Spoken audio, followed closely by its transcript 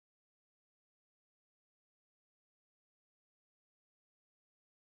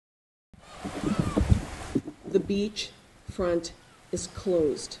The beach front is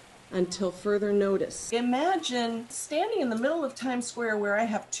closed until further notice. Imagine standing in the middle of Times Square where I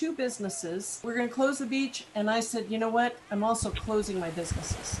have two businesses. We're going to close the beach, and I said, you know what? I'm also closing my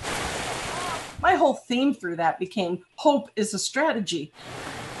businesses. My whole theme through that became hope is a strategy.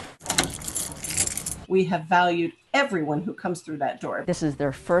 We have valued everyone who comes through that door. This is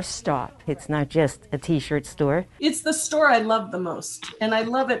their first stop. It's not just a t-shirt store. It's the store I love the most, and I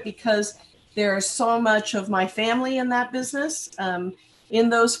love it because there's so much of my family in that business, in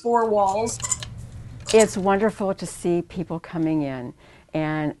those four walls. It's wonderful to see people coming in,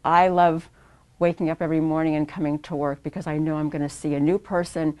 and I love waking up every morning and coming to work because I know I'm going to see a new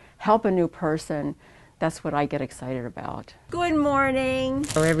person, help a new person. That's what I get excited about. Good morning.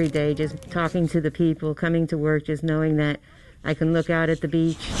 So every day, just talking to the people, coming to work, just knowing that I can look out at the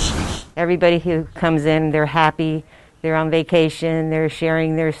beach. Everybody who comes in, they're happy. They're on vacation, they're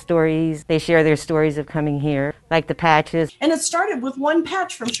sharing their stories. They share their stories of coming here, like the patches. And it started with one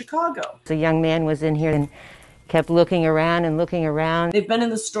patch from Chicago. A young man was in here and kept looking around and looking around. They've been in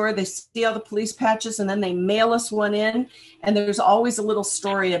the store, they see all the police patches, and then they mail us one in. And there's always a little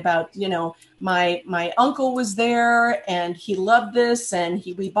story about, you know, my uncle was there and he loved this and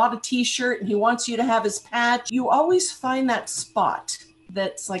we bought a t-shirt and he wants you to have his patch. You always find that spot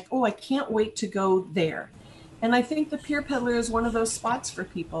that's like, oh, I can't wait to go there. And I think the Pier Peddler is one of those spots for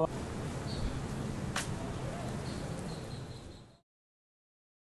people.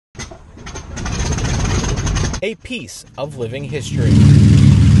 A piece of living history.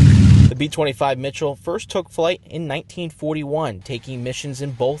 The B-25 Mitchell first took flight in 1941, taking missions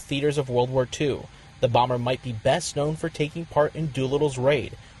in both theaters of World War II. The bomber might be best known for taking part in Doolittle's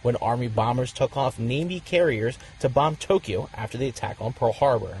raid, when Army bombers took off Navy carriers to bomb Tokyo after the attack on Pearl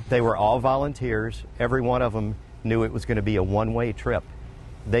Harbor. They were all volunteers. Every one of them knew it was going to be a one-way trip.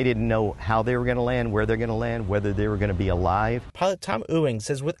 They didn't know how they were going to land, where they're going to land, whether they were going to be alive. Pilot Tom Ewing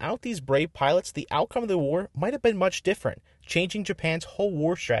says without these brave pilots, the outcome of the war might have been much different, changing Japan's whole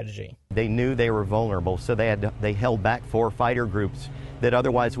war strategy. They knew they were vulnerable, so they held back 4 fighter groups that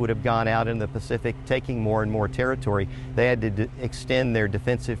otherwise would have gone out in the Pacific, taking more and more territory. They had to extend their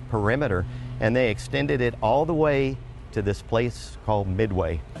defensive perimeter, and they extended it all the way to this place called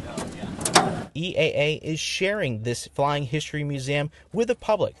Midway. EAA is sharing this flying history museum with the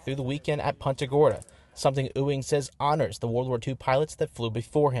public through the weekend at Punta Gorda, something Ewing says honors the World War II pilots that flew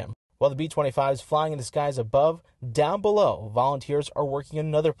before him. While the B-25 is flying in the skies above, down below, volunteers are working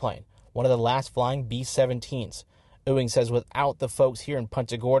another plane, one of the last flying B-17s. Ewing says without the folks here in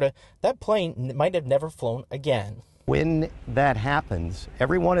Punta Gorda, that plane might have never flown again. When that happens,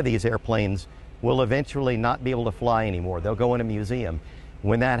 every one of these airplanes will eventually not be able to fly anymore. They'll go in a museum.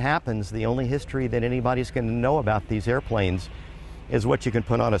 When that happens, the only history that anybody's going to know about these airplanes is what you can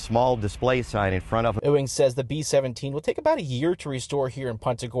put on a small display sign in front of them. Ewing says the B-17 will take about a year to restore here in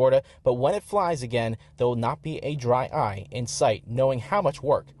Punta Gorda, but when it flies again, there will not be a dry eye in sight, knowing how much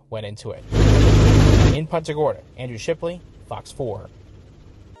work went into it. In Punta Gorda, Andrew Shipley, Fox 4.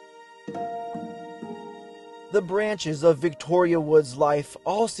 The branches of Victoria Wood's life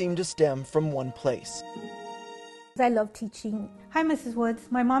all seem to stem from one place. I love teaching. Hi, Mrs. Woods.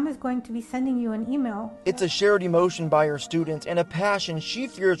 My mom is going to be sending you an email. It's a shared emotion by her students and a passion she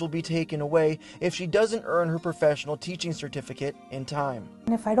fears will be taken away if she doesn't earn her professional teaching certificate in time.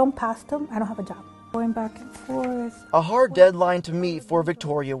 And if I don't pass them, I don't have a job. Going back and forth. A hard deadline to meet for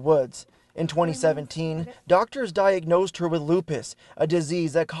Victoria Woods. In 2017, doctors diagnosed her with lupus, a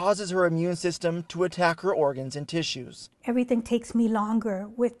disease that causes her immune system to attack her organs and tissues. Everything takes me longer.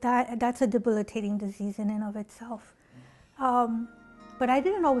 With that, that's a debilitating disease in and of itself. But I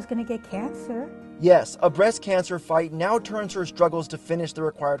didn't know I was going to get cancer. Yes, a breast cancer fight now turns her struggles to finish the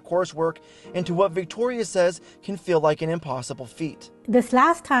required coursework into what Victoria says can feel like an impossible feat. This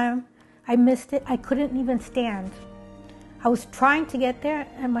last time, I missed it. I couldn't even stand. I was trying to get there,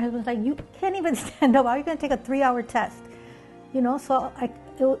 and my husband was like, "You can't even stand up. How are you going to take a 3-hour test?" You know, so I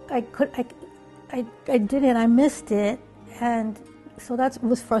didn't. I missed it, and so that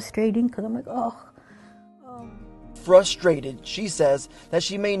was frustrating because I'm like, oh. Frustrated, she says that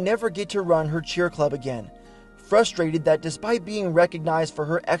she may never get to run her cheer club again. Frustrated that despite being recognized for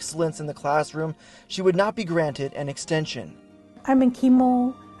her excellence in the classroom, she would not be granted an extension. I'm in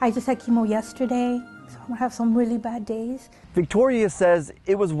chemo. I just had chemo yesterday. So I'm going to have some really bad days. Victoria says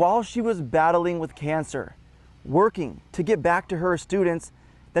it was while she was battling with cancer, working to get back to her students,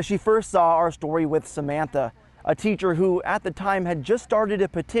 that she first saw our story with Samantha, a teacher who at the time had just started a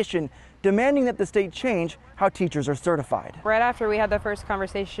petition demanding that the state change how teachers are certified. Right after we had the first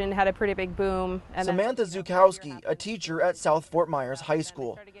conversation, had a pretty big boom. And Samantha Zukowski, a teacher at South Fort Myers High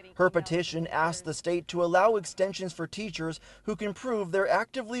School. Her petition asks the state to allow extensions for teachers who can prove they're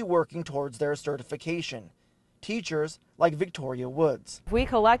actively working towards their certification. Teachers like Victoria Woods. If we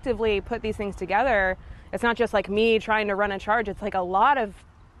collectively put these things together, it's not just like me trying to run a charge, it's like a lot of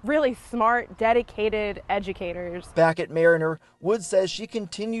really smart, dedicated educators. Back at Mariner, Woods says she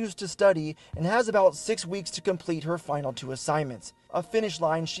continues to study and has about 6 weeks to complete her final 2 assignments, a finish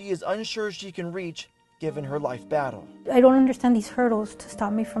line she is unsure she can reach given her life battle. I don't understand these hurdles to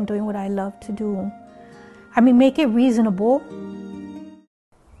stop me from doing what I love to do. I mean, make it reasonable.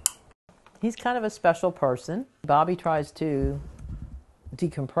 He's kind of a special person. Bobby tries to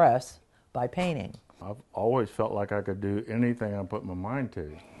decompress by painting. I've always felt like I could do anything I put my mind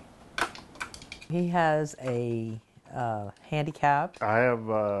to. He has a handicap. I have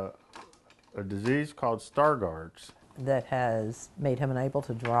a disease called Stargardt's. That has made him unable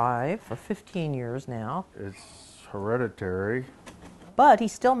to drive for 15 years now. It's hereditary. But he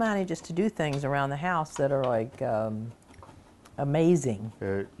still manages to do things around the house that are like amazing.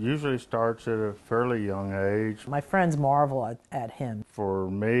 It usually starts at a fairly young age. My friends marvel at him.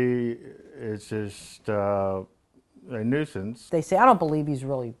 For me, it's just a nuisance. They say, I don't believe he's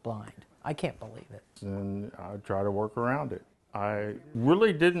really blind. I can't believe it. And I try to work around it. I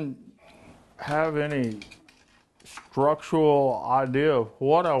really didn't have any structural idea of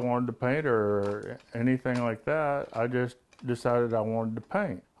what I wanted to paint or anything like that. I just decided I wanted to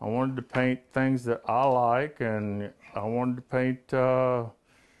paint. I wanted to paint things that I like, and I wanted to paint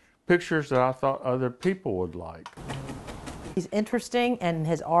pictures that I thought other people would like. He's interesting and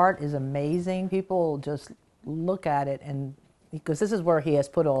his art is amazing. People just look at it, and because this is where he has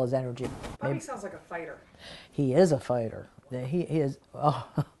put all his energy. Bobby sounds like a fighter. He is a fighter. He is. Oh,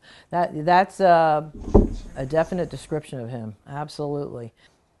 that's a definite description of him. Absolutely.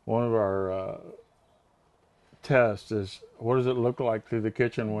 One of our tests is, what does it look like through the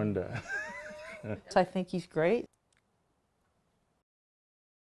kitchen window? I think he's great.